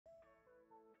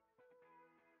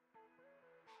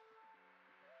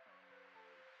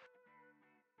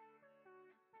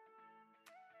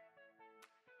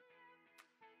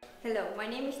Hello, my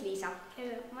name is Lisa.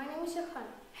 Hello, my name is Johan.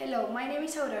 Hello, my name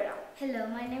is Aurora. Hello,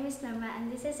 my name is Norma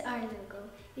and this is our logo.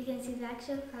 You can see the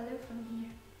actual color from here.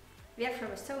 We are from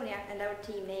Estonia and our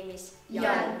team name is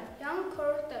JALN. Young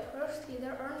core, the first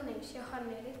leader, our names Johan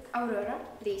Erik, Aurora.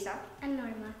 Lisa. And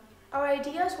Norma. Our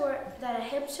ideas were that a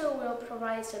hamster wheel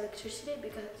provides electricity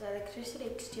because the electricity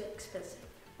is too expensive.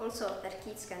 Also that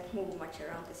kids can't move much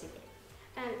around the city.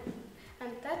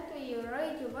 and that when you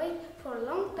ride your bike for a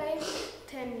long time,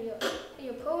 then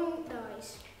your phone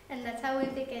dies. And that's how we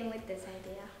began with this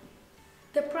idea.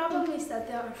 The problem is that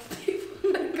there are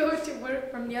people that go to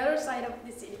work from the other side of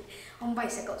the city on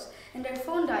bicycles and their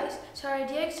phone dies. So our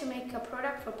idea is to make a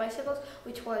product for bicycles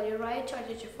which while you ride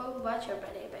charges your phone, watch or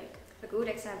battery bank. A good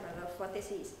example of what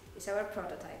this is our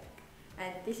prototype.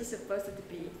 And this is supposed to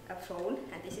be a phone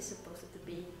and this is supposed to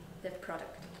be the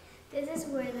product. This is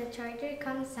where the charger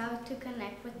comes out to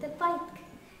connect with the bike.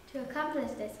 To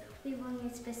accomplish this, we will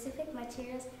need specific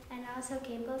materials and also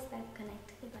cables that connect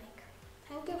to the bike.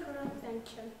 Thank you for your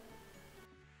attention.